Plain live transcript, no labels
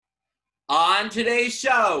On today's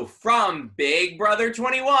show, from Big Brother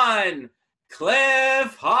 21,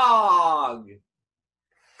 Cliff Hogg.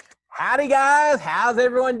 Howdy, guys. How's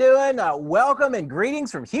everyone doing? Welcome and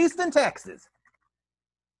greetings from Houston, Texas.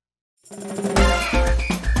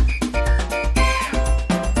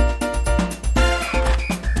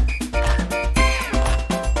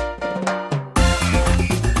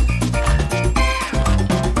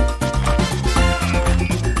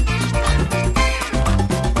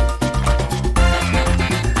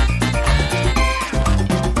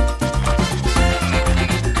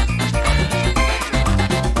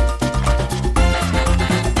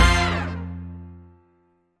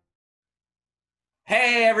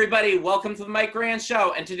 Hey everybody, welcome to the Mike Grand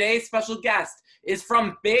Show, and today's special guest is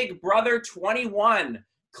from Big Brother 21,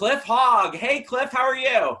 Cliff Hogg. Hey Cliff, how are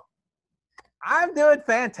you? I'm doing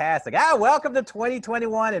fantastic. Welcome to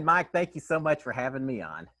 2021, and Mike, thank you so much for having me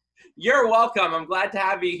on. You're welcome. I'm glad to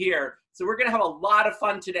have you here. So we're going to have a lot of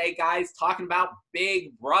fun today, guys, talking about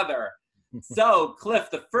Big Brother. So Cliff,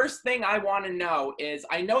 the first thing I want to know is,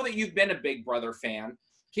 I know that you've been a Big Brother fan.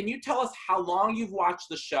 Can you tell us how long you've watched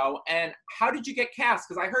the show and how did you get cast?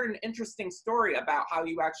 Because I heard an interesting story about how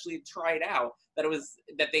you actually tried out,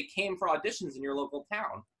 that they came for auditions in your local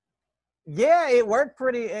town. Yeah, it worked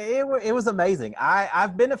it was amazing.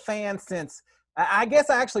 I've been a fan since, I guess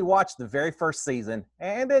I actually watched the very first season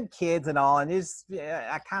and then kids and all, and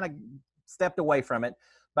I kind of stepped away from it.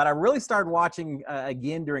 But I really started watching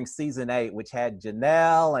again during season 8, which had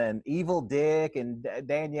Janelle and Evil Dick and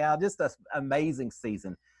Danielle, just an amazing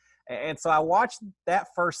season. And so I watched that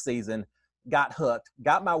first season, got hooked,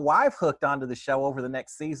 got my wife hooked onto the show over the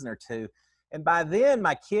next season or two. And by then,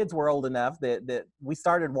 my kids were old enough that we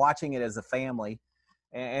started watching it as a family.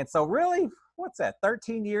 And so really, what's that,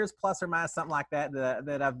 13 years plus or minus, something like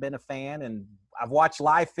that I've been a fan. And I've watched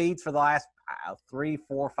live feeds for the last 3,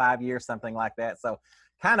 4, 5 years, something like that. So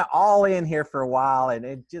kind of all in here for a while,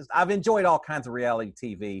 and I've enjoyed all kinds of reality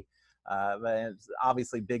TV, but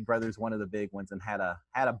obviously Big Brother is one of the big ones, and had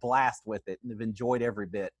a blast with it, and have enjoyed every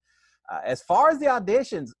bit. As far as the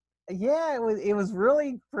auditions, yeah, it was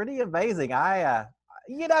really pretty amazing.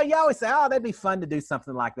 You always say, oh, that'd be fun to do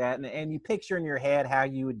something like that, and you picture in your head how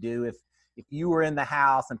you would do if you were in the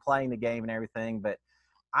house and playing the game and everything, but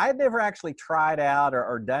I'd never actually tried out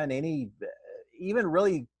or done any, even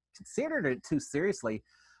really considered it too seriously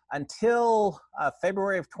until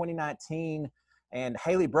February of 2019, and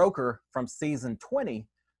Haley Broker from season 20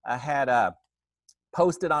 had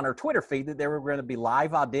posted on her Twitter feed that there were going to be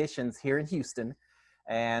live auditions here in Houston,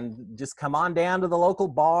 and just come on down to the local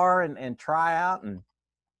bar and try out. And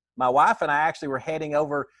my wife and I actually were heading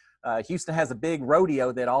over. Houston has a big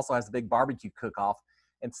rodeo that also has a big barbecue cook-off.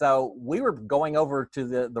 And so we were going over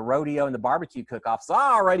to the rodeo and the barbecue cook-off. So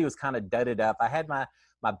I already was kind of dudded up. I had my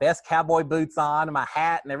best cowboy boots on and my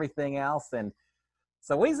hat and everything else. And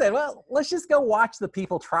so we said, well, let's just go watch the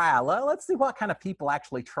people try out. Let's see what kind of people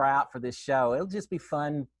actually try out for this show. It'll just be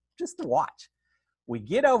fun just to watch. We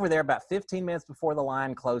get over there about 15 minutes before the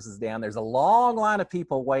line closes down. There's a long line of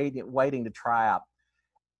people waiting to try out.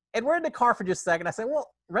 And we're in the car for just a second. I said,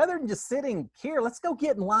 well, rather than just sitting here, let's go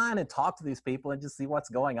get in line and talk to these people and just see what's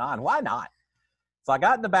going on. Why not? So I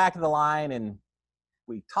got in the back of the line and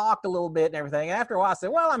we talked a little bit and everything. And after a while, I said,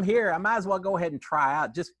 well, I'm here. I might as well go ahead and try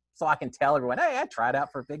out just so I can tell everyone, hey, I tried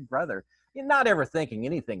out for Big Brother. You're not ever thinking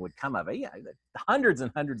anything would come of it. Yeah, hundreds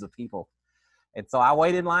and hundreds of people. And so I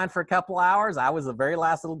waited in line for a couple hours. I was the very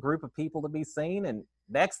last little group of people to be seen. And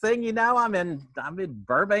next thing you know, I'm in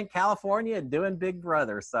Burbank, California, and doing Big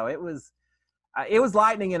Brother. So it was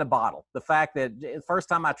lightning in a bottle. The fact that the first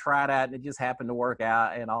time I tried out, and it just happened to work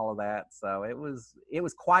out and all of that. So it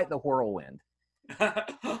was quite the whirlwind.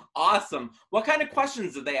 Awesome. What kind of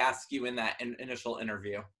questions did they ask you in that initial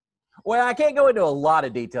interview? Well, I can't go into a lot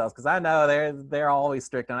of details because I know they're always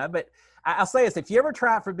strict on that. But I'll say this: if you ever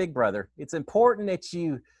try out for Big Brother, it's important that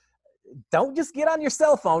you don't just get on your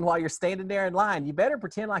cell phone while you're standing there in line. You better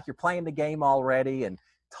pretend like you're playing the game already and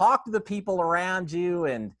talk to the people around you,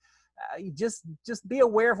 and you just be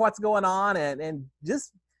aware of what's going on, and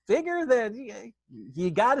just figure that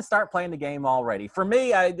you got to start playing the game already. For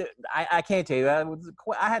me, I can't tell you.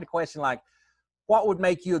 I had a question like, what would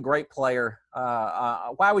make you a great player?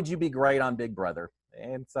 Why would you be great on Big Brother?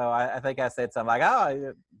 And so I think I said something like,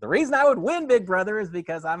 oh, the reason I would win Big Brother is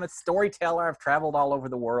because I'm a storyteller. I've traveled all over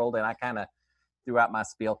the world, and I kind of threw out my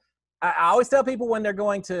spiel. I always tell people when they're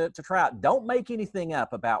going to try out, don't make anything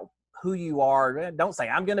up about who you are. Don't say,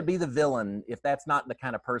 I'm going to be the villain, if that's not the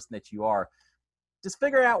kind of person that you are. Just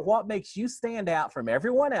figure out what makes you stand out from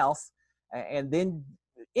everyone else, and then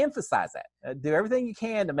emphasize that. Do everything you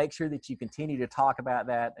can to make sure that you continue to talk about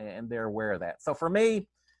that and they're aware of that. So for me,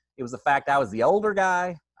 it was the fact I was the older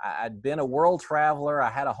guy. I'd been a world traveler. I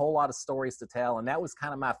had a whole lot of stories to tell, and that was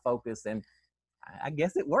kind of my focus, and I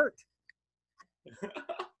guess it worked.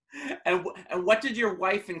 And what did your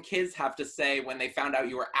wife and kids have to say when they found out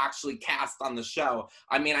you were actually cast on the show?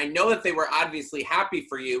 I mean, I know that they were obviously happy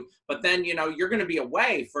for you, but then, you know, you're going to be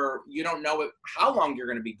away for, you don't know how long you're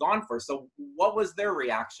going to be gone for. So what was their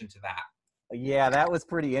reaction to that? Yeah, that was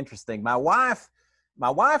pretty interesting. My wife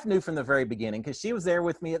knew from the very beginning because she was there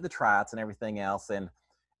with me at the tryouts and everything else. And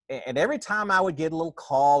every time I would get a little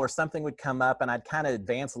call or something would come up and I'd kind of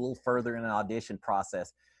advance a little further in an audition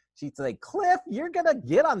process, she'd say, Cliff, you're going to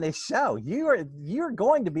get on this show. You're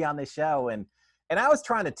going to be on this show. And I was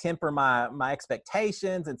trying to temper my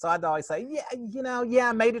expectations. And so I'd always say, yeah,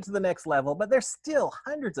 I made it to the next level, but there's still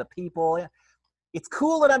hundreds of people. It's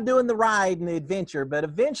cool that I'm doing the ride and the adventure, but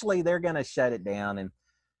eventually they're going to shut it down.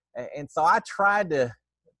 And so I tried to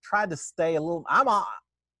stay a little,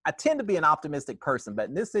 I tend to be an optimistic person, but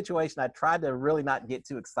in this situation, I tried to really not get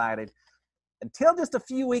too excited until just a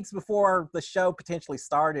few weeks before the show potentially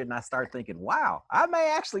started. And I started thinking, wow, I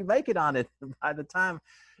may actually make it on it by the time,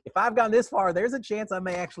 if I've gone this far, there's a chance I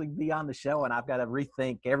may actually be on the show, and I've got to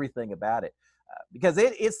rethink everything about it because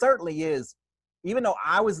it certainly is. Even though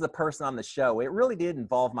I was the person on the show, it really did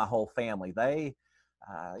involve my whole family.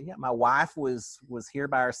 My wife was here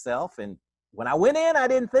by herself. And when I went in, I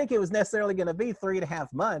didn't think it was necessarily going to be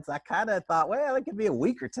 3.5 months. I kind of thought, well, it could be a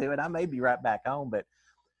week or two and I may be right back home. But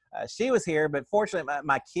she was here. But fortunately,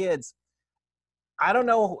 my kids, I don't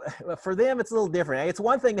know, for them, it's a little different. It's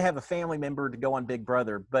one thing to have a family member to go on Big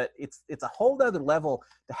Brother, but it's a whole other level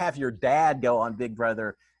to have your dad go on Big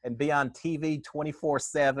Brother and be on TV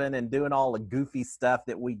 24/7 and doing all the goofy stuff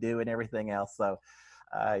that we do and everything else. So,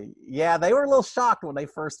 yeah, they were a little shocked when they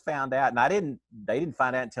first found out, and they didn't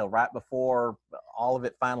find out until right before all of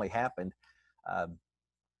it finally happened.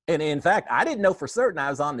 And in fact, I didn't know for certain I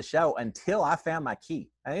was on the show until I found my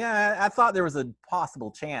key. I thought there was a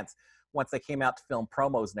possible chance once they came out to film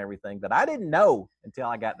promos and everything, but I didn't know until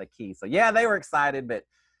I got the key. So yeah, they were excited, but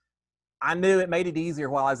I knew it made it easier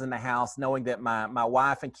while I was in the house, knowing that my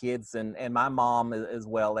wife and kids and my mom as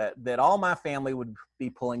well, that all my family would be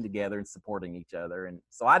pulling together and supporting each other. And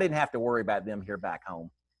so I didn't have to worry about them here back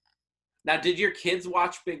home. Now, did your kids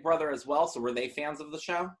watch Big Brother as well? So were they fans of the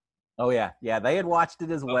show? Oh yeah. Yeah. They had watched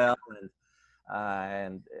it as well.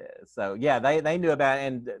 So yeah, they knew about it,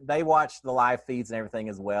 and they watched the live feeds and everything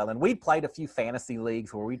as well. And we played a few fantasy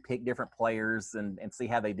leagues where we'd pick different players and see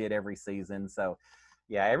how they did every season. So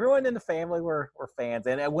yeah, everyone in the family were fans.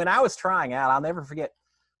 And when I was trying out, I'll never forget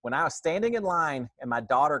when I was standing in line and my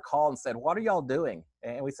daughter called and said, "What are y'all doing?"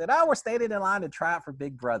 And we said, "Oh, we're standing in line to try out for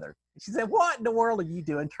Big Brother." And she said, "What in the world are you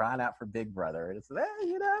doing trying out for Big Brother?" And I said,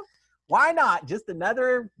 why not? Just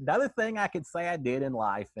another thing I could say I did in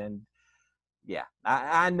life. And yeah,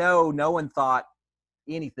 I know no one thought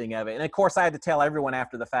anything of it. And of course, I had to tell everyone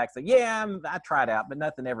after the fact that, yeah, I tried out, but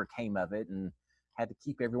nothing ever came of it. And had to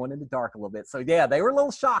keep everyone in the dark a little bit. So yeah, they were a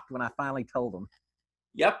little shocked when I finally told them.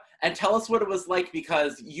 Yep. And tell us what it was like,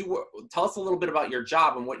 because tell us a little bit about your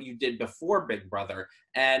job and what you did before Big Brother.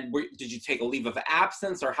 And did you take a leave of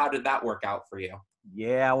absence, or how did that work out for you?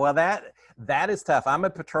 Yeah, well, that is tough. I'm a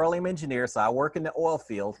petroleum engineer, so I work in the oil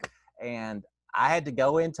field, and I had to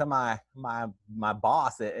go into my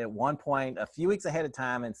boss at one point a few weeks ahead of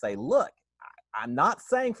time and say, look, I'm not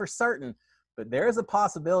saying for certain, but there is a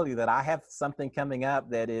possibility that I have something coming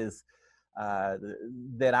up that is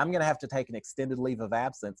that I'm going to have to take an extended leave of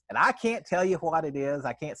absence. And I can't tell you what it is.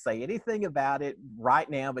 I can't say anything about it right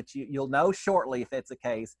now, but you'll know shortly if it's the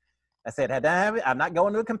case. I said, I'm not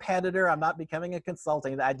going to a competitor. I'm not becoming a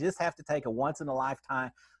consultant. I just have to take a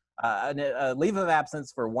once-in-a-lifetime a leave of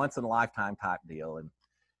absence for a once-in-a-lifetime type deal. And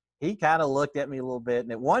he kind of looked at me a little bit.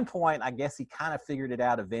 And at one point, I guess he kind of figured it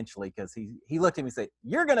out eventually, because he looked at me and said,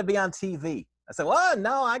 "You're going to be on TV." I said, "Well,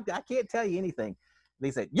 no, I can't tell you anything." And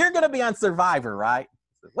he said, "You're going to be on Survivor, right?"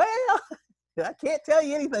 I said, "Well, I can't tell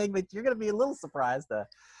you anything, but you're going to be a little surprised."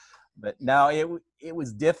 But no, it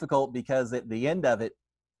was difficult, because at the end of it,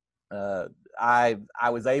 I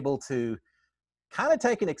was able to kind of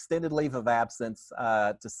take an extended leave of absence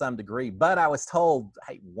to some degree, but I was told,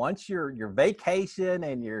 hey, once your vacation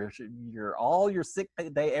and your all your sick pay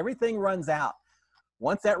day, everything runs out.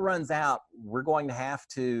 Once that runs out, we're going to have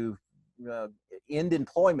to end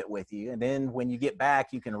employment with you, and then when you get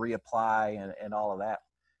back, you can reapply and all of that.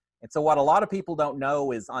 And so what a lot of people don't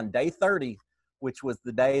know is on day 30, which was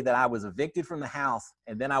the day that I was evicted from the house,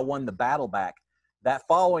 and then I won the battle back, that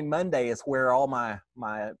following Monday is where all my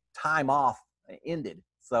time off ended.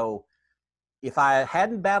 So if I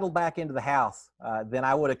hadn't battled back into the house, then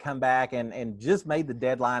I would have come back and just made the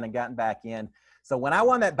deadline and gotten back in. So when I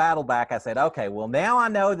won that battle back, I said, okay, well, now I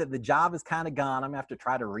know that the job is kind of gone. I'm going to have to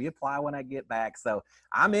try to reapply when I get back. So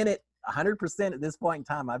I'm in it 100% at this point in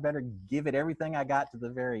time. I better give it everything I got to the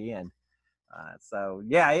very end. So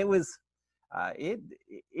yeah, it was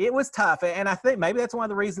tough, and I think maybe that's one of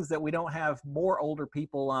the reasons that we don't have more older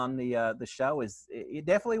people on the show. Is it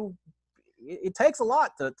definitely it takes a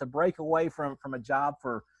lot to break away from a job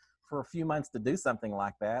for a few months to do something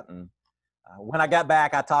like that. And when I got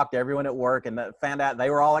back, I talked to everyone at work and found out they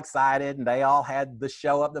were all excited, and they all had the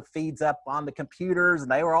show up, the feeds up on the computers,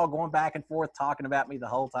 and they were all going back and forth talking about me the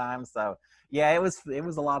whole time. So yeah, it was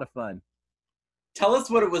a lot of fun. Tell us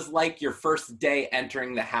what it was like your first day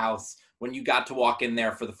entering the house when you got to walk in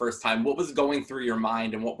there for the first time. What was going through your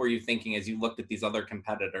mind, and what were you thinking as you looked at these other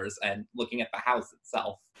competitors and looking at the house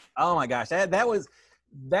itself? Oh my gosh,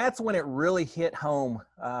 that's when it really hit home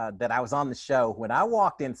that I was on the show. When I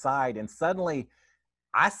walked inside and suddenly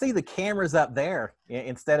I see the cameras up there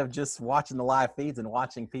instead of just watching the live feeds and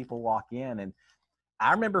watching people walk in. And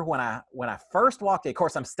I remember when I first walked in, of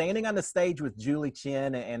course, I'm standing on the stage with Julie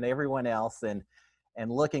Chen and everyone else and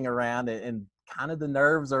looking around, and kind of the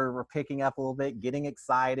nerves were picking up a little bit, getting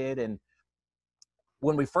excited. And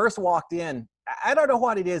when we first walked in, I don't know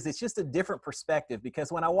what it is. It's just a different perspective,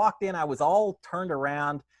 because when I walked in, I was all turned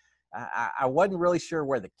around. I wasn't really sure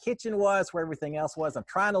where the kitchen was, where everything else was. I'm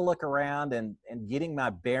trying to look around and getting my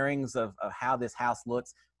bearings of how this house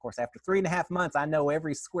looks. Of course, after 3.5 months, I know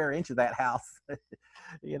every square inch of that house.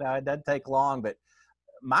 You know, it doesn't take long. But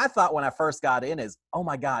my thought when I first got in is, oh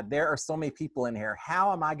my God, there are so many people in here.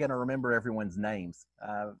 How am I going to remember everyone's names?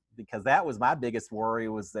 Because that was my biggest worry,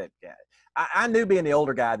 was that I knew, being the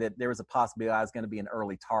older guy, that there was a possibility I was going to be an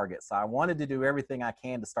early target. So I wanted to do everything I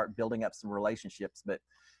can to start building up some relationships. But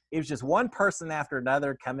it was just one person after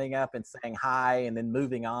another coming up and saying hi and then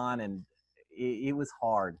moving on. And it was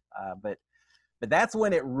hard. But that's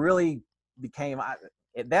when it really became,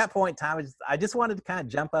 at that point in time, I just wanted to kind of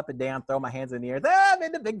jump up and down, throw my hands in the air. I'm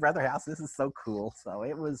in the Big Brother house. This is so cool. So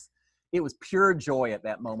it was pure joy at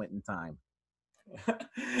that moment in time.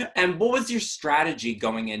 And what was your strategy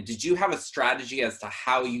going in? Did you have a strategy as to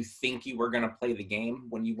how you think you were going to play the game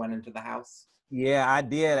when you went into the house? Yeah, I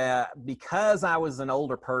did. Because I was an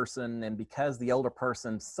older person, and because the older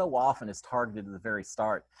person so often is targeted at the very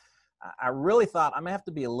start, I really thought I'm going to have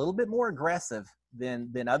to be a little bit more aggressive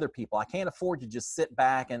than other people. I can't afford to just sit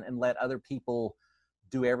back and let other people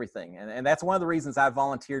do everything. And that's one of the reasons I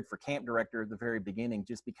volunteered for camp director at the very beginning,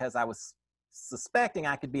 just because I was suspecting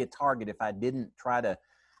I could be a target if I didn't try to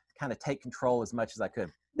kind of take control as much as I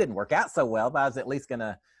could. Didn't work out so well, but I was at least going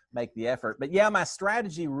to make the effort. But yeah, my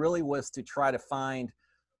strategy really was to try to find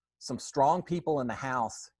some strong people in the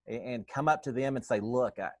house and come up to them and say,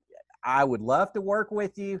 look, I would love to work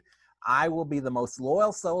with you. I will be the most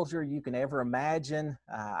loyal soldier you can ever imagine.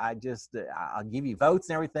 I'll give you votes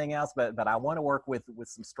and everything else, but I want to work with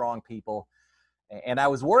some strong people. And I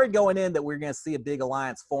was worried going in that we were going to see a big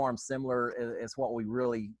alliance form similar as what we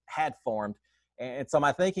really had formed. And so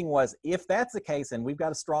my thinking was, if that's the case and we've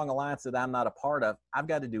got a strong alliance that I'm not a part of, I've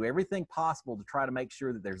got to do everything possible to try to make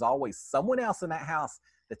sure that there's always someone else in that house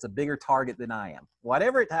that's a bigger target than I am.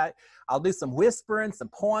 Whatever I'll do some whispering, some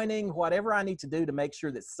pointing, whatever I need to do to make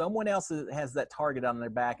sure that someone else has that target on their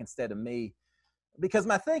back instead of me. Because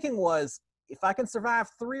my thinking was, if I can survive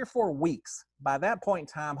 3 or 4 weeks, by that point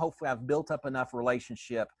in time, hopefully I've built up enough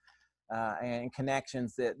relationship and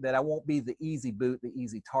connections that I won't be the easy boot, the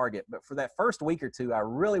easy target. But for that first week or two, I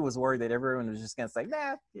really was worried that everyone was just going to say,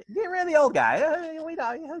 nah, get rid of the old guy.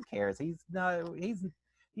 Who cares?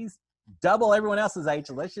 He's double everyone else's age.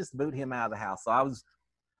 So let's just boot him out of the house. So I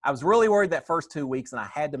was really worried that first 2 weeks, and I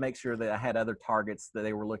had to make sure that I had other targets that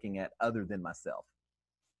they were looking at other than myself.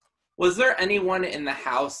 Was there anyone in the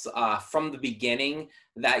house from the beginning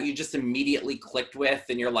that you just immediately clicked with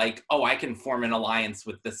and you're like, oh, I can form an alliance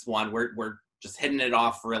with this one. We're just hitting it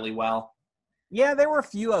off really well? Yeah, there were a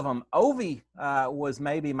few of them. Ovi was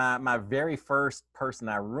maybe my very first person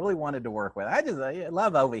I really wanted to work with. I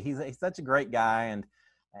love Ovi. He's such a great guy,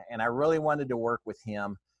 and I really wanted to work with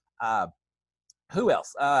him. Who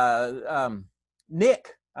else?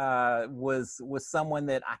 Nick was someone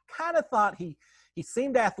that I kind of thought he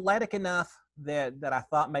seemed athletic enough that I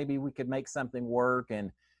thought maybe we could make something work.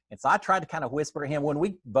 And so I tried to kind of whisper to him. When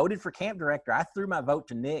we voted for camp director, I threw my vote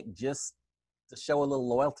to Nick just to show a little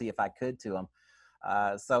loyalty if I could to him.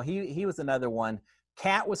 So he was another one.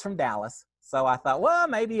 Kat was from Dallas. So I thought, well,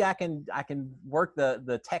 maybe I can work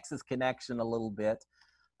the Texas connection a little bit.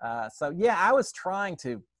 So yeah, I was trying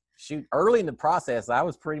to shoot, early in the process, I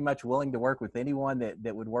was pretty much willing to work with anyone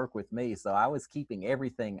that would work with me. So I was keeping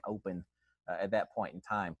everything open at that point in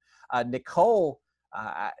time. Nicole,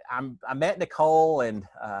 I met Nicole, and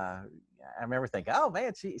I remember thinking, oh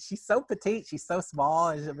man, she's so petite, she's so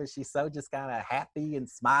small, but she's so just kind of happy and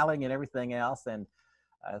smiling and everything else. And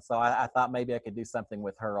so I thought maybe I could do something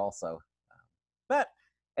with her also. But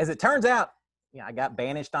as it turns out, I got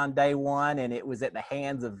banished on day one, and it was at the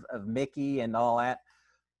hands of Mickey and all that.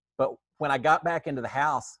 But when I got back into the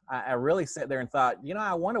house, I really sat there and thought,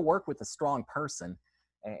 I want to work with a strong person.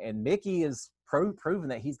 And Mickey is proven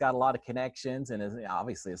that he's got a lot of connections and is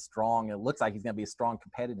obviously a strong, it looks like he's going to be a strong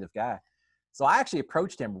competitive guy. So I actually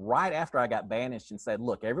approached him right after I got banished and said,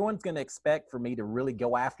 look, everyone's going to expect for me to really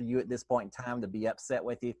go after you at this point in time, to be upset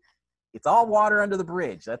with you. It's all water under the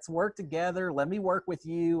bridge. Let's work together. Let me work with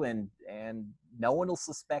you, and no one will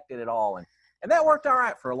suspect it at all. And that worked all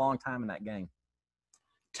right for a long time in that game.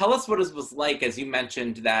 Tell us what it was like, as you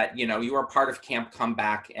mentioned that, you were part of Camp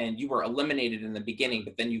Comeback and you were eliminated in the beginning,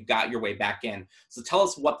 but then you got your way back in. So tell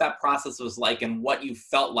us what that process was like and what you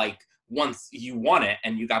felt like once you won it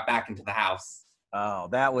and you got back into the house. Oh,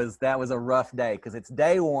 that was a rough day, because it's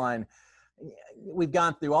day one. We've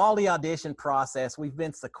gone through all the audition process. We've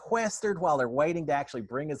been sequestered while they're waiting to actually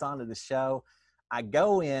bring us onto the show. I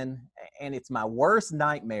go in, and it's my worst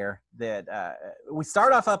nightmare that we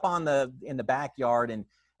start off up in the backyard,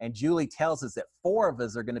 and Julie tells us that 4 of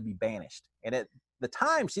us are going to be banished. And at the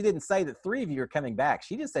time, she didn't say that 3 of you are coming back.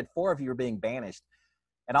 She just said 4 of you are being banished.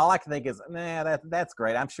 And all I can think is, that's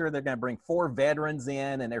great. I'm sure they're going to bring 4 veterans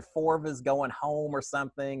in, and there are 4 of us going home or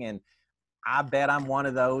something. And I bet I'm one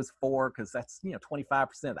of those 4, because that's, 25%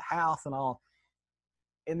 of the house and all.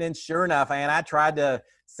 And then sure enough, and I tried to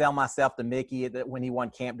sell myself to Mickey when he won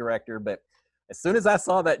camp director, but as soon as I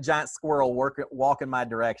saw that giant squirrel walk in my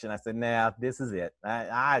direction, I said, nah, this is it.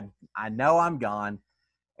 I know I'm gone.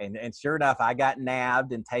 And sure enough, I got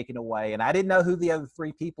nabbed and taken away. And I didn't know who the other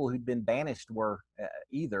 3 people who'd been banished were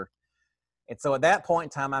either. And so at that point in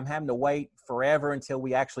time, I'm having to wait forever until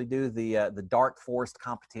we actually do the Dark Forest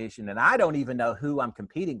competition. And I don't even know who I'm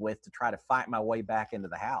competing with to try to fight my way back into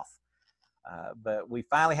the house. But we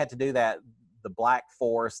finally had to do that, the Black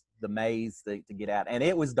Forest, the maze to get out. And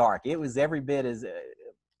it was dark. It was every bit as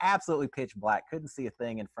absolutely pitch black. Couldn't see a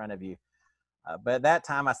thing in front of you. But at that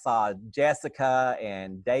time, I saw Jessica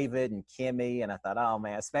and David and Kimmy, and I thought, oh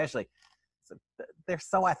man, especially they're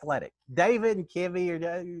so athletic. David and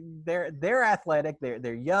Kimmy they're athletic.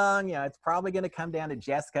 They're young. It's probably going to come down to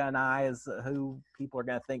Jessica and I as who people are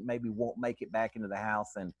going to think maybe won't make it back into the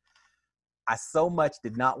house. And I so much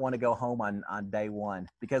did not want to go home on day one,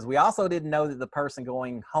 because we also didn't know that the person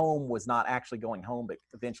going home was not actually going home, but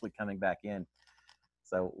eventually coming back in.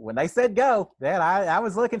 So when they said go, man, I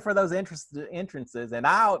was looking for those entrances, and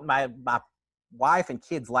my wife and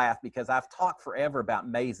kids laugh, because I've talked forever about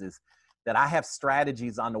mazes, that I have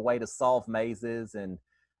strategies on the way to solve mazes, and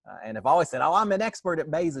I've always said, oh, I'm an expert at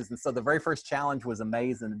mazes. And so the very first challenge was a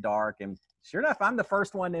maze in the dark, and sure enough, I'm the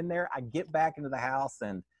first one in there. I get back into the house,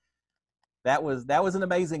 and that was an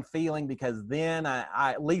amazing feeling, because then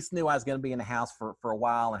I at least knew I was going to be in the house for a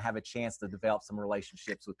while and have a chance to develop some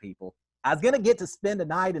relationships with people. I was going to get to spend a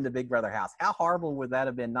night in the Big Brother house. How horrible would that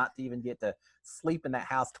have been not to even get to sleep in that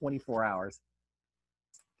house 24 hours?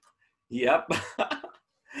 Yep.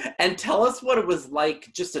 And tell us what it was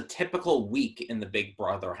like, just a typical week in the Big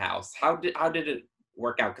Brother house. How did it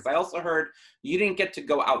work out? Because I also heard you didn't get to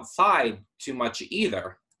go outside too much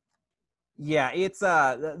either. Yeah, it's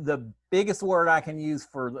the biggest word I can use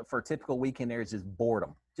for a typical weekend there is just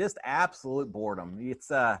boredom, just absolute boredom.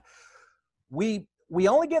 It's we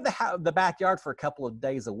only get the backyard for a couple of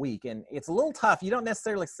days a week, and it's a little tough. You don't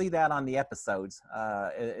necessarily see that on the episodes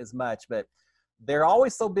as much, but they're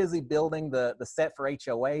always so busy building the set for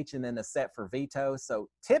HOH and then the set for veto. So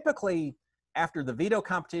typically, after the veto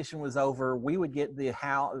competition was over, we would get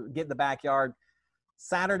the backyard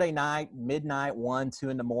Saturday night, midnight, 1, 2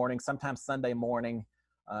 in the morning, sometimes Sunday morning.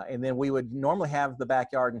 And then we would normally have the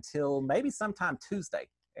backyard until maybe sometime Tuesday.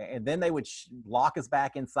 And then they would lock us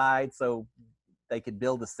back inside so they could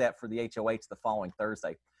build the set for the HOH the following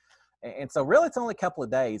Thursday. And so really it's only a couple of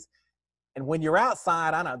days. And when you're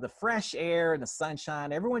outside, I know the fresh air and the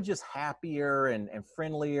sunshine, everyone's just happier and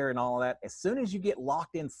friendlier and all that. As soon as you get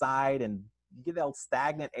locked inside and you get that old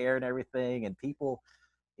stagnant air and everything, and people,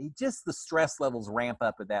 just the stress levels ramp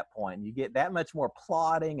up at that point. You get that much more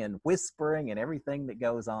plotting and whispering and everything that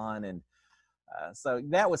goes on. And so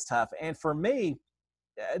that was tough. And for me,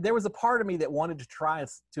 there was a part of me that wanted to try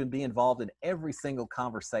to be involved in every single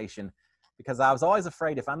conversation, because I was always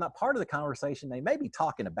afraid if I'm not part of the conversation, they may be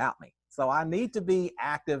talking about me. So I need to be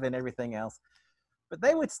active and everything else. But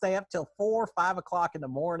they would stay up till 4 or 5 o'clock in the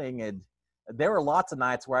morning. And there were lots of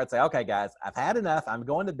nights where I'd say, okay, guys, I've had enough. I'm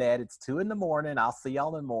going to bed. It's 2 a.m. I'll see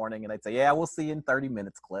y'all in the morning. And they'd say, yeah, we'll see you in 30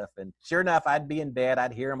 minutes, Cliff. And sure enough, I'd be in bed.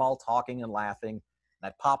 I'd hear them all talking and laughing. And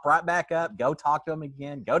I'd pop right back up, go talk to them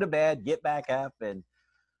again, go to bed, get back up. And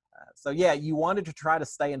so, yeah, you wanted to try to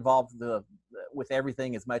stay involved with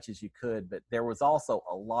everything as much as you could. But there was also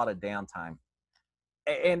a lot of downtime.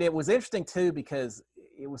 And it was interesting, too, because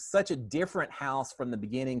it was such a different house from the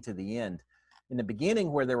beginning to the end. In the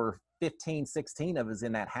beginning, where there were 15, 16 of us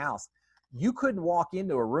in that house, you couldn't walk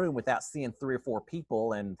into a room without seeing 3 or 4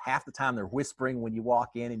 people. And half the time they're whispering when you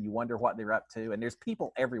walk in and you wonder what they're up to. And there's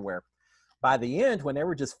people everywhere. By the end, when there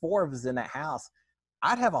were just 4 of us in that house,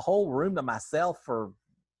 I'd have a whole room to myself for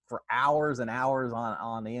hours and hours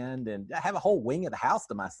on end. And I have a whole wing of the house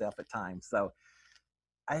to myself at times. So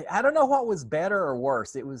I don't know what was better or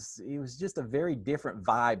worse. It was just a very different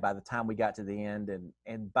vibe by the time we got to the end.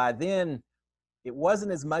 And by then, it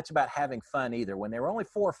wasn't as much about having fun either. When there were only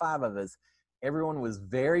 4 or 5 of us, everyone was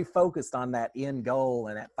very focused on that end goal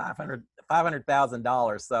and that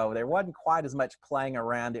 $500,000. So there wasn't quite as much playing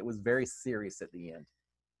around. It was very serious at the end.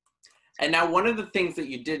 And now one of the things that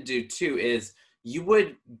you did do too is you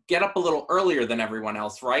would get up a little earlier than everyone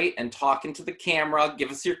else, right? And talk into the camera,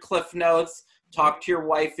 give us your cliff notes, talk to your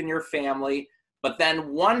wife and your family. But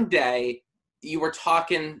then one day you were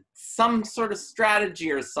talking some sort of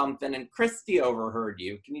strategy or something, and Christy overheard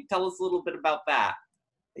you. Can you tell us a little bit about that?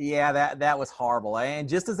 Yeah, that was horrible. And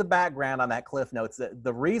just as a background on that Cliff Notes,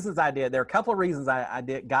 the reasons I did, there are a couple of reasons I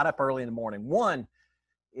got up early in the morning. One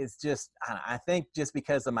is just, I think just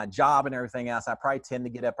because of my job and everything else, I probably tend to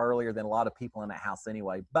get up earlier than a lot of people in that house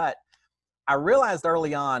anyway. But I realized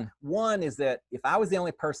early on, one is that if I was the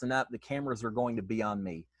only person up, the cameras were going to be on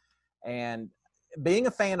me. And being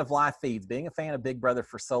a fan of live feeds, being a fan of Big Brother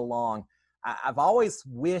for so long, I've always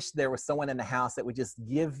wished there was someone in the house that would just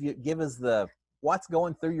give us the what's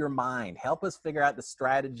going through your mind, help us figure out the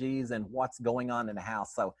strategies and what's going on in the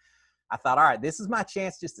house. So I thought, all right, this is my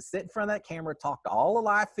chance just to sit in front of that camera, talk to all the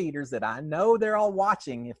live feeders that I know they're all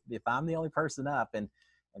watching if I'm the only person up, and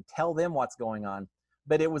tell them what's going on.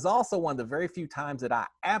 But it was also one of the very few times that I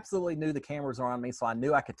absolutely knew the cameras were on me, so I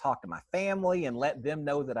knew I could talk to my family and let them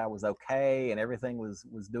know that I was okay and everything was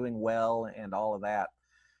doing well and all of that.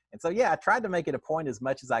 And so, yeah, I tried to make it a point as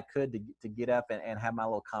much as I could to get up and have my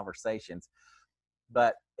little conversations.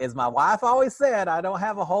 But as my wife always said, I don't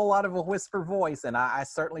have a whole lot of a whisper voice, and I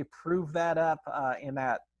certainly proved that up in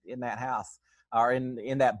that house, or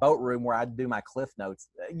in that boat room where I do my Cliff Notes.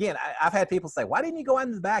 Again, I've had people say, why didn't you go out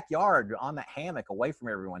in the backyard on that hammock away from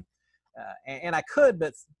everyone? And I could,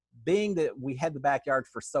 but being that we had the backyard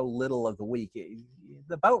for so little of the week,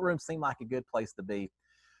 the boat room seemed like a good place to be.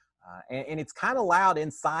 And it's kind of loud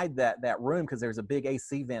inside that room because there's a big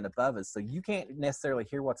AC vent above us. So you can't necessarily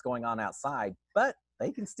hear what's going on outside, but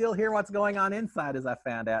they can still hear what's going on inside, as I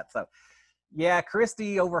found out. So, yeah,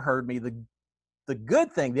 Christy overheard me. The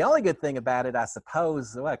good thing, the only good thing about it, I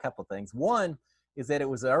suppose, well, a couple of things. One is that it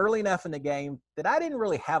was early enough in the game that I didn't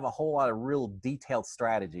really have a whole lot of real detailed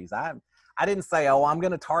strategies. I didn't say, oh, I'm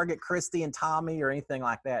going to target Christy and Tommy or anything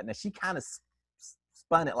like that. Now, she kind of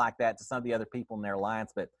spun it like that to some of the other people in their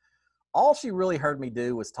alliance, but all she really heard me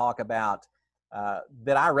do was talk about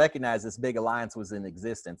that I recognized this big alliance was in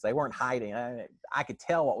existence. They weren't hiding. I could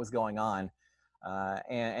tell what was going on.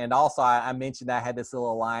 And also I mentioned I had this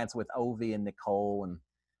little alliance with Ovi and Nicole. And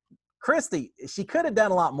Christy, she could have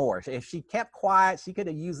done a lot more. If she kept quiet, she could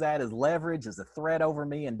have used that as leverage, as a threat over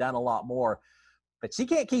me, and done a lot more. But she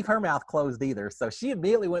can't keep her mouth closed either. So she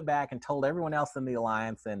immediately went back and told everyone else in the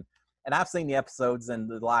alliance. And I've seen the episodes and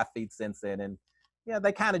the live feed since then. And yeah,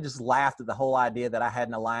 they kind of just laughed at the whole idea that I had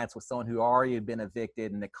an alliance with someone who already had been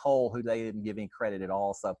evicted, and Nicole, who they didn't give any credit at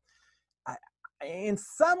all. So in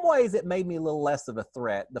some ways, it made me a little less of a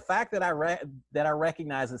threat. The fact that I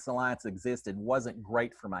recognized this alliance existed wasn't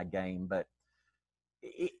great for my game, but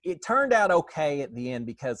it turned out okay at the end,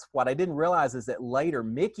 because what I didn't realize is that later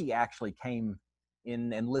Mickey actually came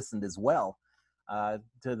in and listened as well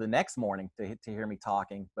to the next morning to hear me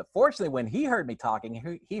talking. But fortunately, when he heard me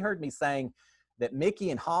talking, he heard me saying that Mickey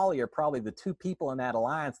and Holly are probably the 2 people in that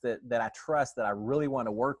alliance that I trust, that I really want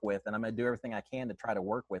to work with, and I'm going to do everything I can to try to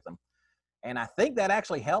work with them. And I think that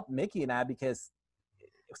actually helped Mickey and I, because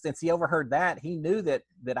since he overheard that, he knew that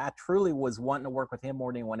I truly was wanting to work with him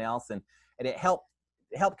more than anyone else, and it helped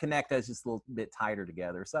connect us just a little bit tighter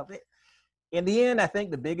together. So in the end, I think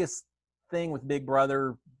the biggest thing with Big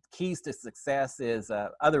Brother keys to success is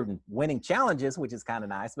other than winning challenges, which is kind of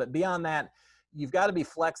nice, but beyond that, you've got to be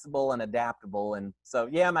flexible and adaptable. And so,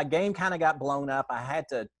 yeah, my game kind of got blown up. I had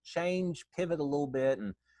to pivot a little bit,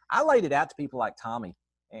 and I laid it out to people like Tommy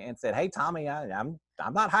and said, "Hey, Tommy, I'm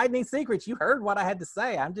not hiding any secrets. You heard what I had to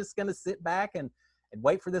say. I'm just going to sit back and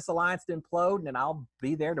wait for this alliance to implode, and I'll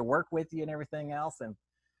be there to work with you and everything else." And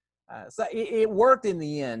so it worked in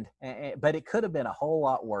the end, but it could have been a whole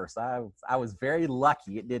lot worse. I was very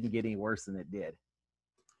lucky it didn't get any worse than it did.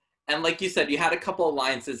 And like you said, you had a couple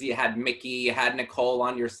alliances. You had Mickey, you had Nicole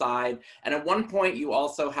on your side. And at one point, you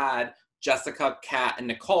also had Jessica, Kat, and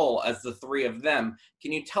Nicole as the three of them.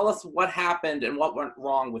 Can you tell us what happened and what went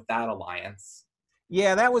wrong with that alliance?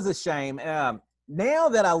 Yeah, that was a shame. Now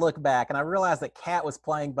that I look back and I realize that Kat was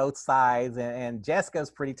playing both sides, and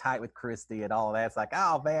Jessica's pretty tight with Christy and all of that, it's like,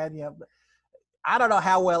 oh man, you know, I don't know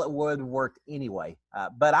how well it would have worked anyway.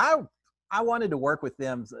 But I wanted to work with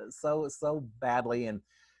them so badly. And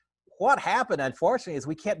what happened, unfortunately, is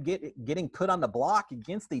we kept getting put on the block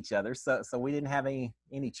against each other, so we didn't have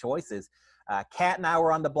any choices. Kat and I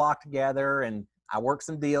were on the block together, and I worked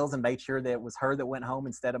some deals and made sure that it was her that went home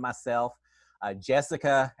instead of myself.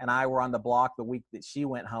 Jessica and I were on the block the week that she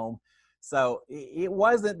went home. So it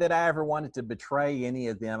wasn't that I ever wanted to betray any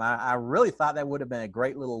of them. I really thought that would have been a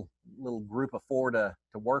great little group of four to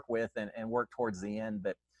work with and work towards the end.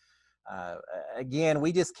 But again,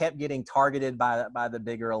 we just kept getting targeted by the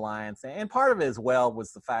bigger alliance. And part of it as well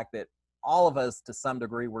was the fact that all of us, to some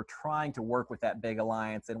degree, were trying to work with that big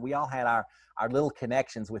alliance. And we all had our little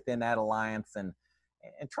connections within that alliance and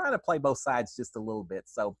trying to play both sides just a little bit.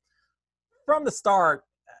 So from the start,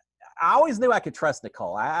 I always knew I could trust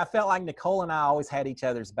Nicole. I felt like Nicole and I always had each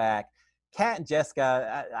other's back. Kat and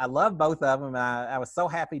Jessica, I love both of them. I was so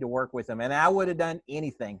happy to work with them, and I would have done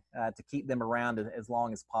anything to keep them around as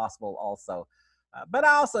long as possible also. But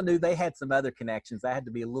I also knew they had some other connections I had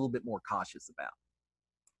to be a little bit more cautious about.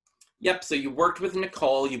 Yep, so you worked with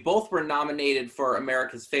Nicole. You both were nominated for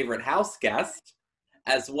America's Favorite House Guest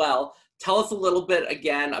as well. Tell us a little bit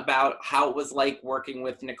again about how it was like working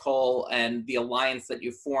with Nicole and the alliance that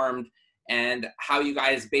you formed and how you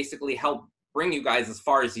guys basically helped bring you guys as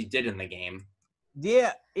far as you did in the game.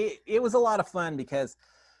 Yeah, it was a lot of fun because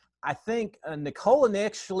I think Nicole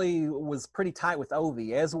initially was pretty tight with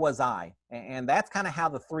Ovi, as was I. And that's kind of how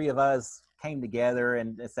the three of us came together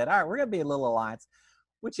and said, all right, we're going to be a little alliance,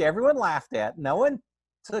 which everyone laughed at. No one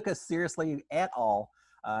took us seriously at all.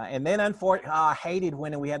 And then, unfortunately, I hated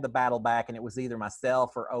when we had the battle back and it was either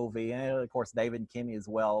myself or Ovi, and of course, David and Kimmy as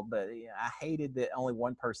well. But I hated that only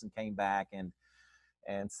one person came back.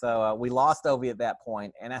 And so we lost Ovi at that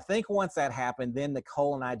point. And I think once that happened, then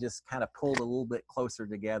Nicole and I just kind of pulled a little bit closer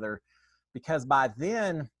together because by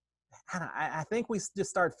then, I think we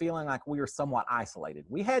just started feeling like we were somewhat isolated.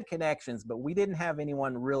 We had connections, but we didn't have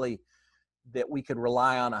anyone really that we could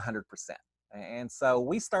rely on 100%. And so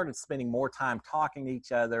we started spending more time talking to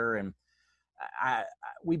each other, and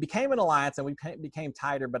we became an alliance and we became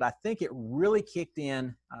tighter, but I think it really kicked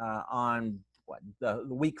in on the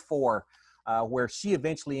week 4, where she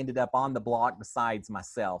eventually ended up on the block besides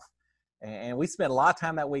myself. And we spent a lot of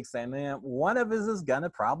time that week saying, man, one of us is going to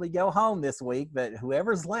probably go home this week, but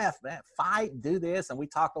whoever's left, man, fight, do this. And we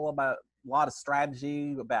talked a lot of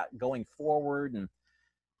strategy about going forward. And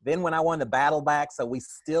then when I won the battle back, so we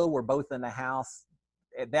still were both in the house.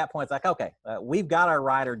 At that point, it's like, okay, we've got our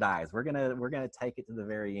ride or dies. We're gonna take it to the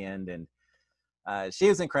very end. And she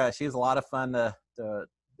was incredible. She was a lot of fun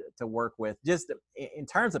to work with. Just in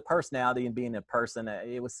terms of personality and being a person,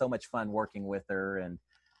 it was so much fun working with her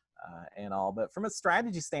and all. But from a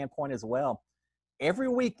strategy standpoint as well, every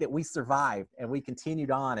week that we survived and we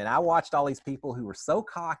continued on, and I watched all these people who were so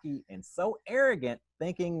cocky and so arrogant,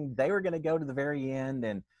 thinking they were going to go to the very end,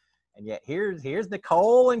 and yet here's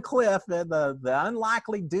Nicole and Cliff, the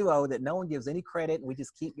unlikely duo that no one gives any credit, and we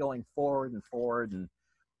just keep going forward and forward. And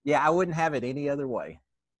yeah, I wouldn't have it any other way.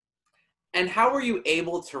 And how were you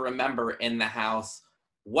able to remember in the house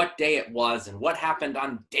what day it was and what happened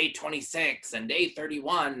on day 26 and day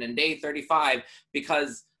 31 and day 35?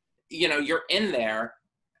 Because, you know, you're in there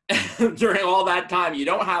during all that time. You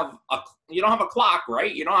don't have a clock,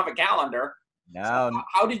 right? You don't have a calendar. No. So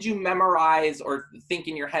how did you memorize or think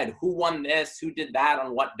in your head, who won this, who did that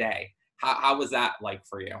on what day? How was that like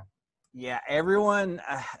for you? Yeah, everyone,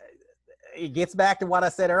 it gets back to what I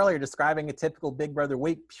said earlier, describing a typical Big Brother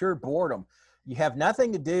week, pure boredom. You have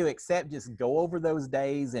nothing to do except just go over those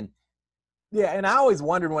days. And yeah, and I always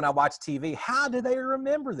wondered when I watched TV, how do they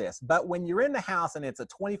remember this? But when you're in the house and it's a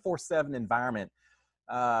 24/7 environment,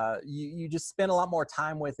 you just spend a lot more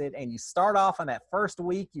time with it. And you start off on that first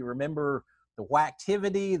week, you remember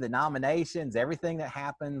whacktivity, the nominations, everything that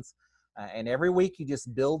happens. And every week you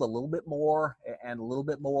just build a little bit more and a little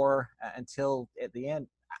bit more until at the end.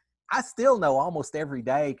 I still know almost every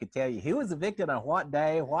day could tell you who was evicted on what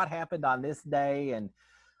day, what happened on this day. And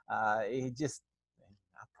it just,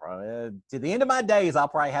 to the end of my days, I'll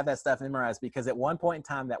probably have that stuff memorized because at one point in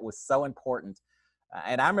time that was so important.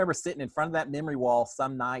 And I remember sitting in front of that memory wall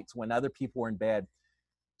some nights when other people were in bed,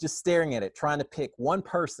 just staring at it, trying to pick one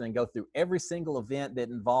person and go through every single event that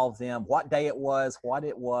involved them, what day it was, what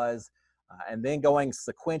it was, and then going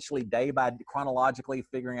sequentially day by chronologically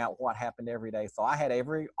figuring out what happened every day. So I had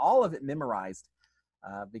all of it memorized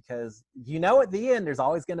because at the end there's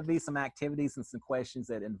always going to be some activities and some questions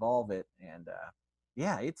that involve it. And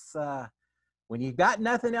it's when you've got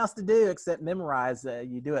nothing else to do except memorize,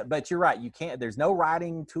 you do it. But you're right, you can't. There's no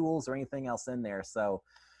writing tools or anything else in there, so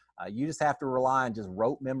you just have to rely on just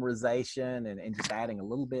rote memorization and just adding a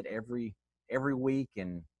little bit every week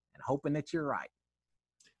and hoping that you're right.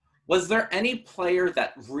 Was there any player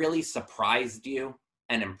that really surprised you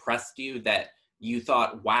and impressed you that you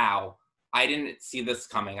thought, wow, I didn't see this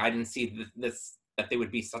coming. I didn't see this that they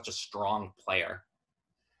would be such a strong player?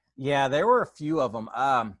 Yeah, there were a few of them.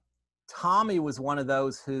 Tommy was one of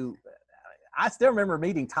those who I still remember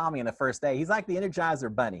meeting Tommy on the first day. He's like the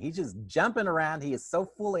Energizer Bunny. He's just jumping around. He is so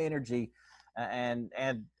full of energy, and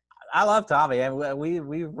I love Tommy. And we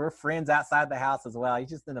were friends outside the house as well. He's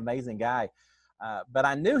just an amazing guy. But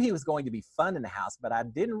I knew he was going to be fun in the house, but I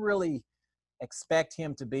didn't really expect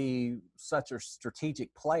him to be such a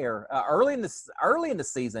strategic player. Early in the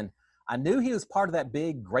season, I knew he was part of that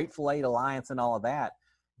big Grateful Eight alliance and all of that.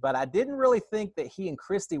 But I didn't really think that he and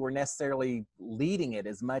Christy were necessarily leading it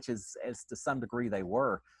as much as to some degree they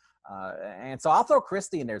were. And so I'll throw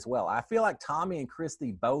Christy in there as well. I feel like Tommy and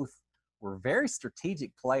Christy both were very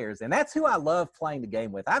strategic players, and that's who I love playing the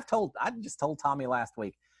game with. I just told Tommy last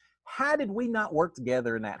week, how did we not work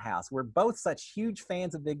together in that house? We're both such huge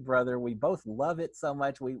fans of Big Brother. We both love it so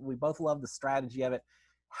much. We both love the strategy of it.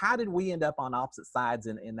 How did we end up on opposite sides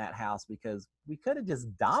in that house? Because we could have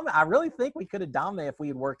just dominated. I really think we could have dominated if we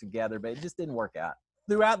had worked together, but it just didn't work out.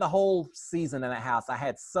 Throughout the whole season in that house, I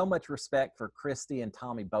had so much respect for Christy and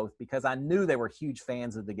Tommy both because I knew they were huge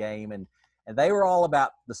fans of the game, and they were all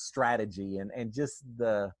about the strategy and just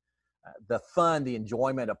the fun, the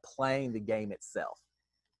enjoyment of playing the game itself.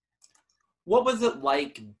 What was it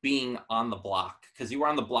like being on the block? Because you were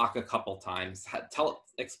on the block a couple times.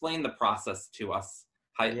 Explain the process to us.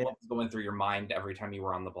 What was going through your mind every time you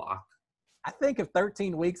were on the block? I think of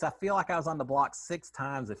 13 weeks, I feel like I was on the block 6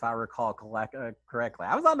 times, if I recall correctly.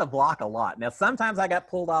 I was on the block a lot. Now, sometimes I got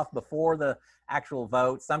pulled off before the actual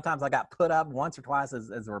vote. Sometimes I got put up once or twice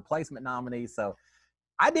as a replacement nominee. So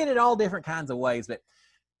I did it all different kinds of ways. But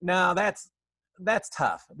no, that's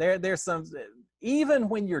tough. There's some, even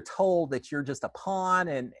when you're told that you're just a pawn,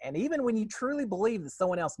 and even when you truly believe that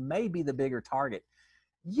someone else may be the bigger target,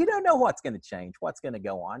 you don't know what's going to change, what's going to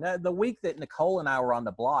go on. The week that Nicole and I were on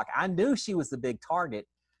the block, I knew she was the big target,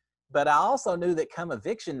 but I also knew that come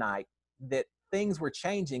eviction night that things were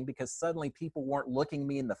changing because suddenly people weren't looking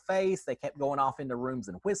me in the face. They kept going off into rooms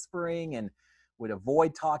and whispering and would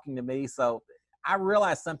avoid talking to me. So I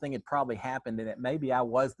realized something had probably happened and that maybe I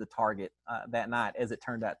was the target that night, as it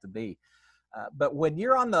turned out to be. But when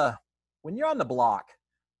you're on the block,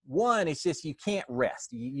 one, it's just you can't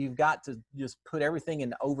rest. You've got to just put everything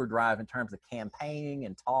in overdrive in terms of campaigning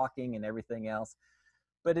and talking and everything else.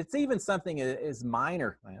 But it's even something as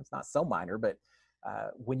minor. Well, it's not so minor, but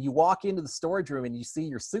when you walk into the storage room and you see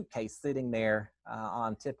your suitcase sitting there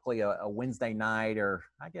on typically a Wednesday night, or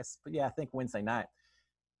I think Wednesday night,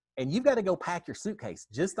 and you've got to go pack your suitcase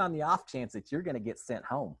just on the off chance that you're going to get sent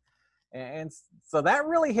home. And so that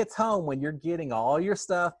really hits home when you're getting all your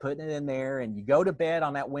stuff, putting it in there, and you go to bed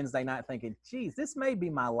on that Wednesday night thinking, geez, this may be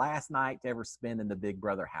my last night to ever spend in the Big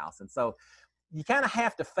Brother house. And so you kind of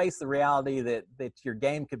have to face the reality that your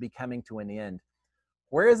game could be coming to an end.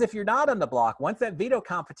 Whereas if you're not on the block, once that veto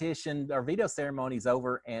competition or veto ceremony is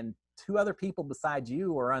over and 2 other people besides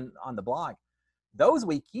you are on the block, those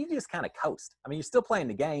weeks you just kind of coast. I mean, you're still playing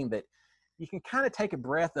the game, but you can kind of take a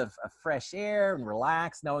breath of fresh air and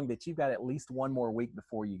relax knowing that you've got at least one more week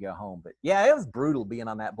before you go home. But yeah, it was brutal being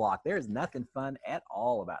on that block. There's nothing fun at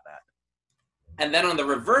all about that. And then on the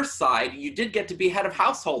reverse side, you did get to be head of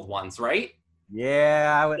household once, right?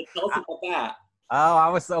 Yeah. Tell us about that.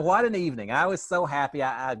 Oh, what an evening. I was so happy.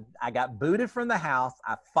 I got booted from the house.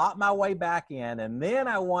 I fought my way back in, and then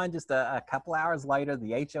I won just a couple hours later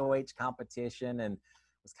the HOH competition and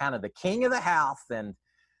was kind of the king of the house. And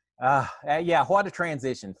Yeah, what a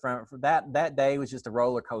transition from that day was just a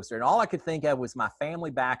roller coaster. And all I could think of was my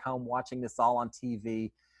family back home watching this all on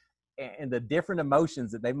TV and the different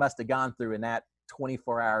emotions that they must have gone through in that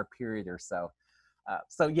 24-hour period or so.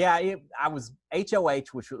 So yeah, I was HOH,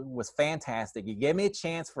 which was fantastic. It gave me a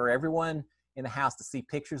chance for everyone in the house to see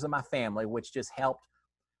pictures of my family, which just helped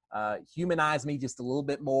humanize me just a little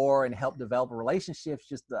bit more and help develop relationships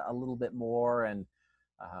just a little bit more. And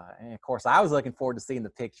of course, I was looking forward to seeing the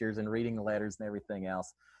pictures and reading the letters and everything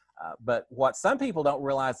else. But what some people don't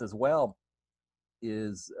realize as well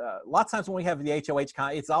is a lot of times when we have the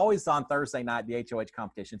HOH, it's always on Thursday night, the HOH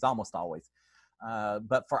competition. It's almost always.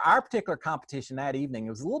 But for our particular competition that evening, it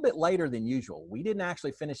was a little bit later than usual. We didn't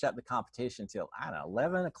actually finish up the competition till, I don't know,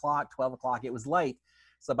 11 o'clock, 12 o'clock. It was late.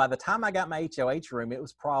 So by the time I got my HOH room, it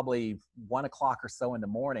was probably 1 o'clock or so in the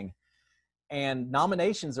morning. And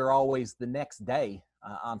nominations are always the next day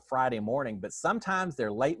on Friday morning, but sometimes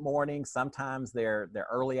they're late morning, sometimes they're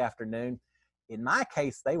early afternoon. In my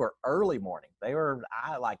case, they were early morning. They were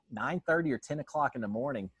like 9:30 or 10 o'clock in the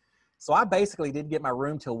morning. So I basically didn't get my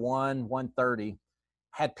room till 1:30.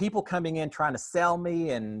 Had people coming in trying to sell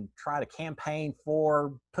me and try to campaign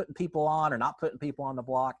for putting people on or not putting people on the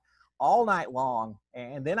block all night long.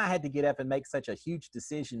 And then I had to get up and make such a huge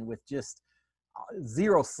decision with just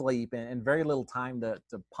zero sleep and very little time to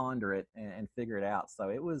ponder it and figure it out. So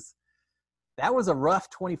that was a rough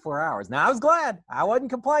 24 hours. Now, I was glad. I wasn't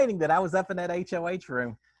complaining that I was up in that HOH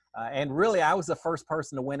room. And really, I was the first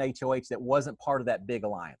person to win HOH that wasn't part of that big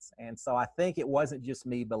alliance. And so I think it wasn't just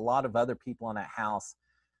me, but a lot of other people in that house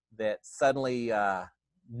that suddenly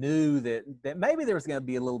knew that maybe there was going to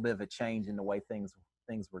be a little bit of a change in the way things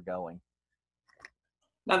were going.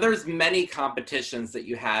 Now, there's many competitions that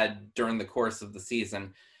you had during the course of the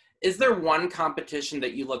season. Is there one competition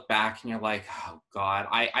that you look back and you're like, oh God,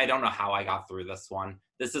 I don't know how I got through this one.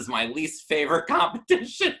 This is my least favorite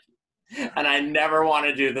competition and I never want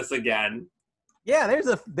to do this again? Yeah,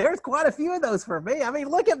 there's quite a few of those for me. I mean,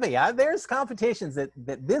 look at me. There's competitions that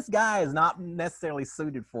this guy is not necessarily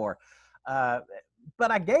suited for.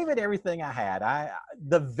 But I gave it everything I had.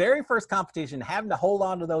 The very first competition, having to hold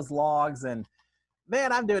on to those logs, and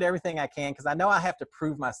man, I'm doing everything I can because I know I have to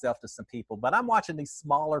prove myself to some people. But I'm watching these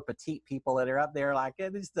smaller, petite people that are up there like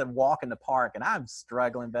just a walk in the park, and I'm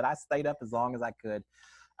struggling. But I stayed up as long as I could.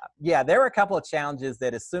 Yeah, there were a couple of challenges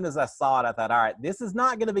that as soon as I saw it, I thought, all right, this is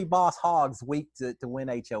not going to be Boss Hogg's week to win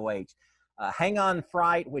HOH. Hang On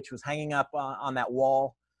Fright, which was hanging up on that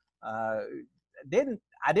wall, I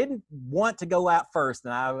didn't want to go out first,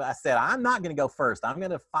 and I said I'm not going to go first. I'm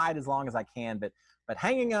going to fight as long as I can, but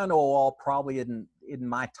hanging on a wall probably isn't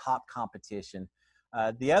my top competition.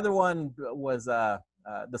 The other one was the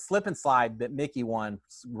slip and slide that Mickey won,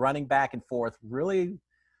 running back and forth. Really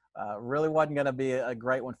wasn't going to be a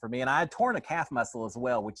great one for me, and I had torn a calf muscle as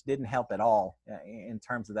well, which didn't help at all in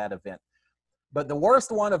terms of that event. But the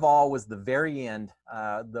worst one of all was the very end,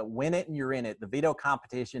 the win it and you're in it, the veto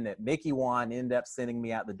competition that Mickey won, ended up sending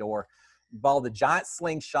me out the door. Involved a giant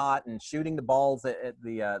slingshot and shooting the balls at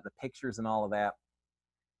the pictures and all of that.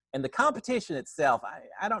 And the competition itself,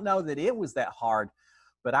 I don't know that it was that hard,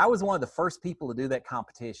 but I was one of the first people to do that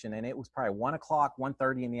competition, and it was probably 1 o'clock,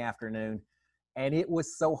 1:30 in the afternoon, and it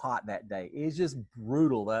was so hot that day. It was just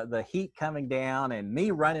brutal, the heat coming down and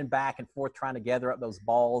me running back and forth trying to gather up those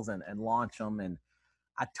balls and launch them, and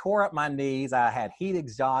I tore up my knees. I had heat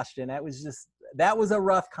exhaustion. That was a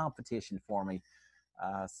rough competition for me.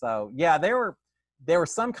 So, yeah, there were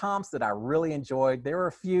some comps that I really enjoyed. There were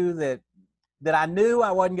a few that I knew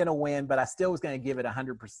I wasn't going to win, but I still was going to give it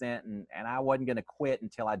 100%, and I wasn't going to quit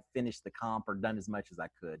until I'd finished the comp or done as much as I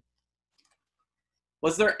could.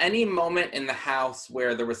 Was there any moment in the house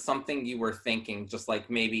where there was something you were thinking, just like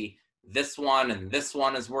maybe this one and this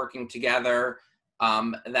one is working together,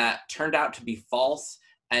 that turned out to be false,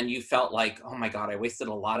 and you felt like, oh my God, I wasted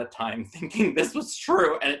a lot of time thinking this was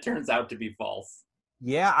true, and it turns out to be false?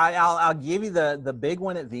 Yeah, I'll give you the big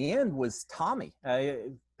one at the end was Tommy.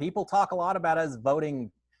 People talk a lot about us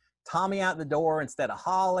voting Tommy out the door instead of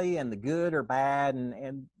Holly and the good or bad,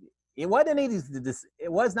 and it wasn't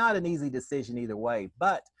it was not an easy decision either way.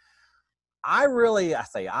 But Nicole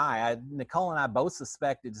and I both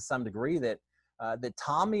suspected to some degree that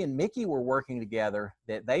Tommy and Mickey were working together,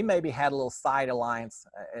 that they maybe had a little side alliance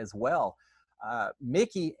as well.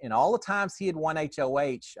 Mickey, in all the times he had won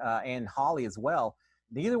HOH, and Holly as well,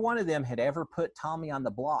 neither one of them had ever put Tommy on the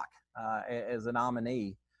block as a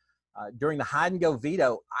nominee. During the hide and go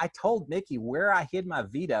veto, I told Mickey where I hid my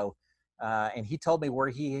veto, and he told me where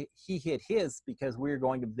he hid his, because we were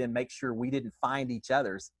going to then make sure we didn't find each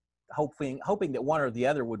other's, hoping that one or the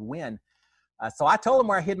other would win. So I told him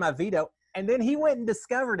where I hid my veto, and then he went and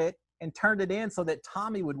discovered it and turned it in so that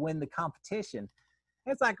Tommy would win the competition.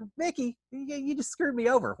 And it's like, Mickey, you just screwed me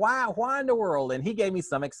over. Why in the world? And he gave me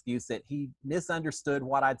some excuse that he misunderstood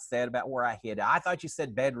what I'd said about where I hid it. I thought you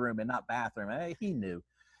said bedroom and not bathroom. He knew.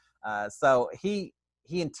 So he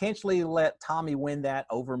intentionally let Tommy win that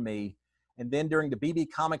over me. And then during the BB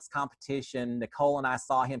Comics competition, Nicole and I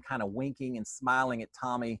saw him kind of winking and smiling at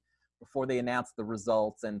Tommy before they announced the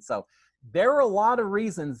results. And so there were a lot of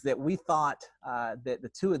reasons that we thought that the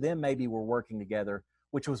two of them maybe were working together,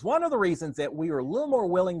 which was one of the reasons that we were a little more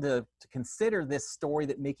willing to consider this story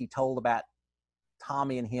that Mickey told about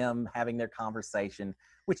Tommy and him having their conversation,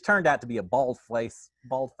 which turned out to be a bald-faced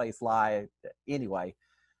lie anyway.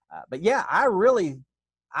 But yeah, I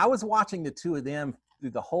was watching the two of them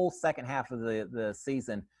through the whole second half of the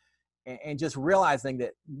season and just realizing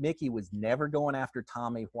that Mickey was never going after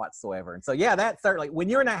Tommy whatsoever. And so, yeah, that certainly, when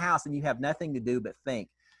you're in a house and you have nothing to do but think,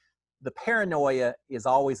 the paranoia is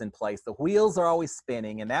always in place. The wheels are always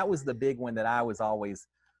spinning. And that was the big one that I was always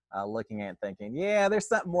looking at and thinking, yeah, there's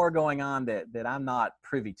something more going on that I'm not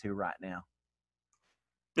privy to right now.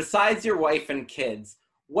 Besides your wife and kids,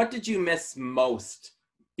 what did you miss most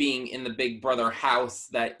being in the Big Brother house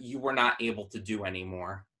that you were not able to do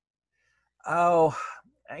anymore? Oh,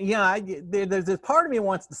 yeah, there's a part of me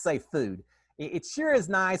wants to say food. It sure is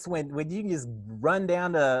nice when you can just run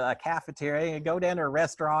down to a cafeteria and go down to a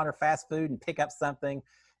restaurant or fast food and pick up something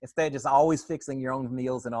instead of just always fixing your own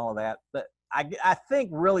meals and all of that. But I think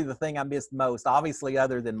really the thing I missed most, obviously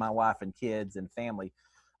other than my wife and kids and family,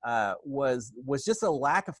 was just a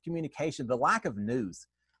lack of communication, the lack of news.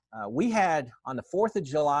 We had on the 4th of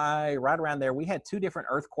July, right around there, we had 2 different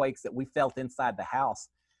earthquakes that we felt inside the house.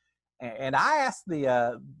 And I asked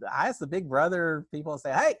the Big Brother people,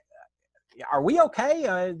 say, hey, are we okay?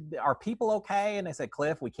 Are people okay? And they said,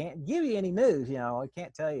 Cliff, we can't give you any news. I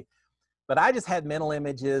can't tell you. But I just had mental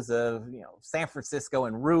images of, San Francisco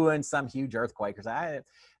and ruin, some huge earthquake.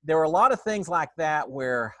 There were a lot of things like that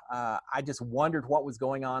where I just wondered what was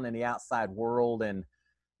going on in the outside world and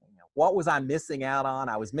what was I missing out on.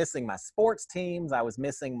 I was missing my sports teams. I was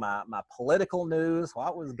missing my political news.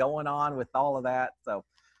 What was going on with all of that? So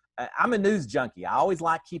I'm a news junkie. I always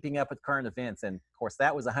like keeping up with current events. And of course,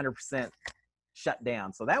 that was 100% shut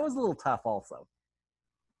down. So that was a little tough also.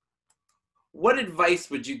 What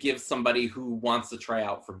advice would you give somebody who wants to try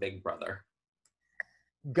out for Big Brother?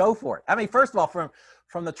 Go for it. I mean, first of all,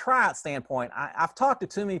 from the tryout standpoint, I've talked to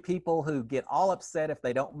too many people who get all upset if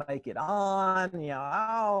they don't make it on.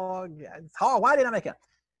 Oh, it's hard. Why didn't I make it?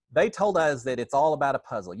 They told us that it's all about a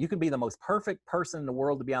puzzle. You can be the most perfect person in the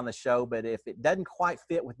world to be on the show, but if it doesn't quite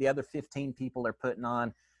fit with the other 15 people they're putting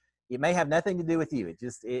on, it may have nothing to do with you.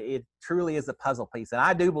 It truly is a puzzle piece. And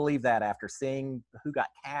I do believe that after seeing who got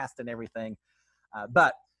cast and everything.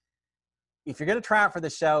 But if you're going to try out for the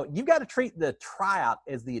show, you've got to treat the tryout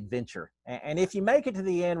as the adventure. And if you make it to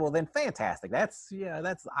the end, well, then fantastic. That's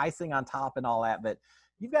icing on top and all that. But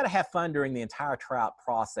you've got to have fun during the entire tryout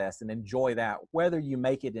process and enjoy that, whether you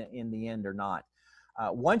make it in the end or not.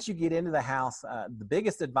 Once you get into the house, the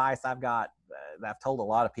biggest advice I've got, that I've told a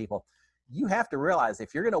lot of people, you have to realize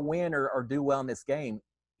if you're going to win or do well in this game,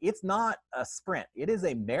 it's not a sprint. It is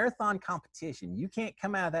a marathon competition. You can't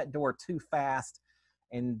come out of that door too fast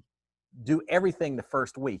and do everything the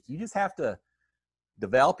first week. You just have to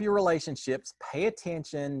develop your relationships, pay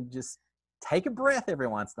attention, just take a breath every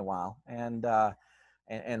once in a while and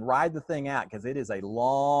ride the thing out, because it is a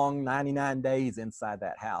long 99 days inside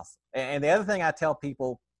that house. And the other thing I tell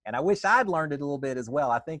people, and I wish I'd learned it a little bit as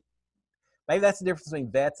well, I think maybe that's the difference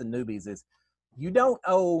between vets and newbies, is you don't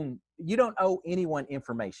owe anyone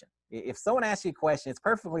information. If someone asks you a question, it's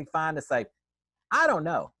perfectly fine to say, I don't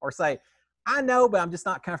know, or say, I know, but I'm just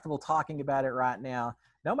not comfortable talking about it right now.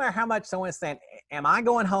 No matter how much someone's saying, am I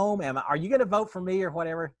going home? Are you going to vote for me or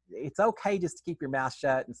whatever? It's okay just to keep your mouth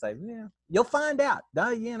shut and say, yeah, you'll find out.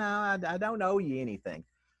 I don't owe you anything,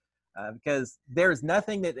 because there's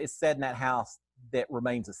nothing that is said in that house that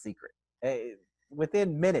remains a secret.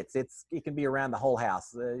 Within minutes, it can be around the whole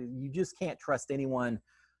house. You just can't trust anyone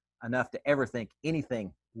enough to ever think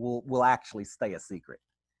anything will actually stay a secret.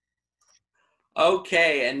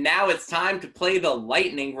 Okay, and now it's time to play the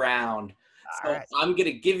lightning round. So right. I'm going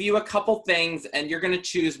to give you a couple things, and you're going to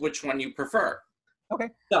choose which one you prefer. Okay.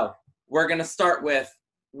 So we're going to start with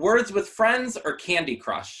Words with Friends or Candy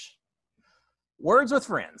Crush? Words with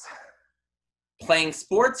Friends. Playing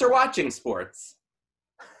sports or watching sports?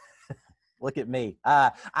 Look at me.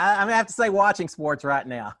 I'm going to have to say watching sports right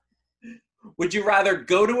now. Would you rather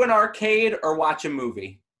go to an arcade or watch a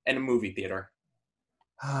movie in a movie theater?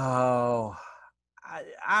 Oh,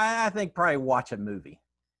 I think probably watch a movie.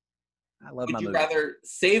 I love Would my you movies. rather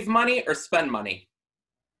save money or spend money?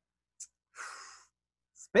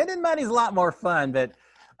 Spending money is a lot more fun, but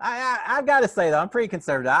I've got to say though, I'm pretty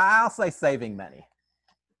conservative. I'll say saving money.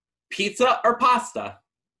 Pizza or pasta?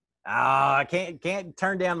 Oh, I can't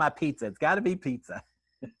turn down my pizza. It's got to be pizza.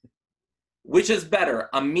 Which is better,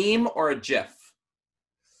 a meme or a GIF?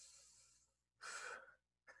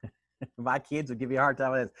 My kids would give you a hard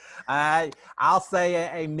time with this. I'll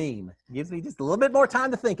say a meme. Gives me just a little bit more time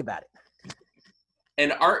to think about it.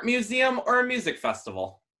 An art museum or a music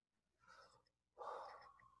festival?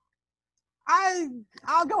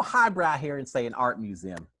 I'll go highbrow here and say an art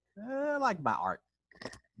museum. I like my art.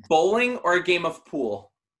 Bowling or a game of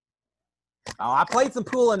pool? Oh, I played some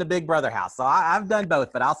pool in the Big Brother house, so I've done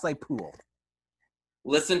both, but I'll say pool.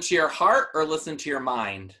 Listen to your heart or listen to your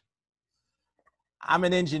mind? I'm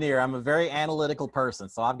an engineer. I'm a very analytical person,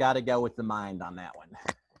 so I've got to go with the mind on that one.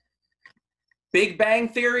 Big Bang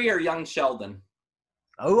Theory or Young Sheldon?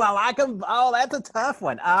 Oh, I like them. Oh, that's a tough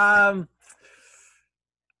one. I'm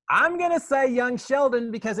going to say Young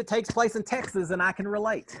Sheldon because it takes place in Texas and I can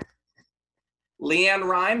relate. Leanne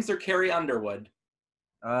Rimes or Carrie Underwood?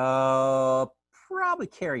 Probably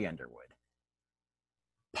Carrie Underwood.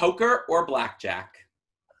 Poker or blackjack?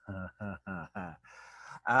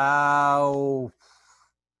 Oh,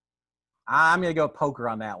 I'm going to go poker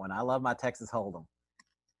on that one. I love my Texas Hold'em.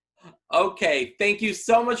 Okay, thank you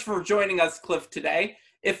so much for joining us, Cliff, today.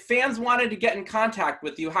 If fans wanted to get in contact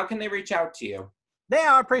with you, how can they reach out to you?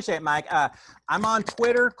 Yeah, I appreciate it, Mike. I'm on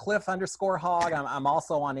Twitter, Cliff_Hogg. I'm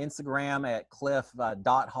also on Instagram at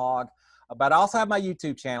Cliff.Hogg. But I also have my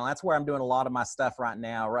YouTube channel. That's where I'm doing a lot of my stuff right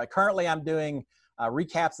now. Currently, I'm doing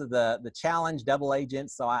recaps of the challenge Double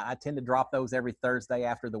Agent. So I tend to drop those every Thursday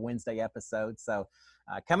after the Wednesday episode. So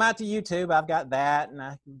come out to YouTube. I've got that. And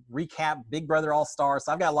I recap Big Brother All-Stars.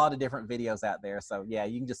 So I've got a lot of different videos out there. So, yeah,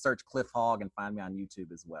 you can just search Cliff Hogg and find me on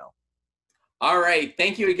YouTube as well. All right.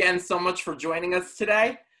 Thank you again so much for joining us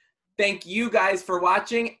today. Thank you guys for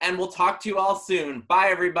watching, and we'll talk to you all soon. Bye,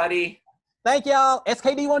 everybody. Thank y'all.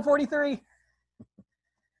 SKD 143.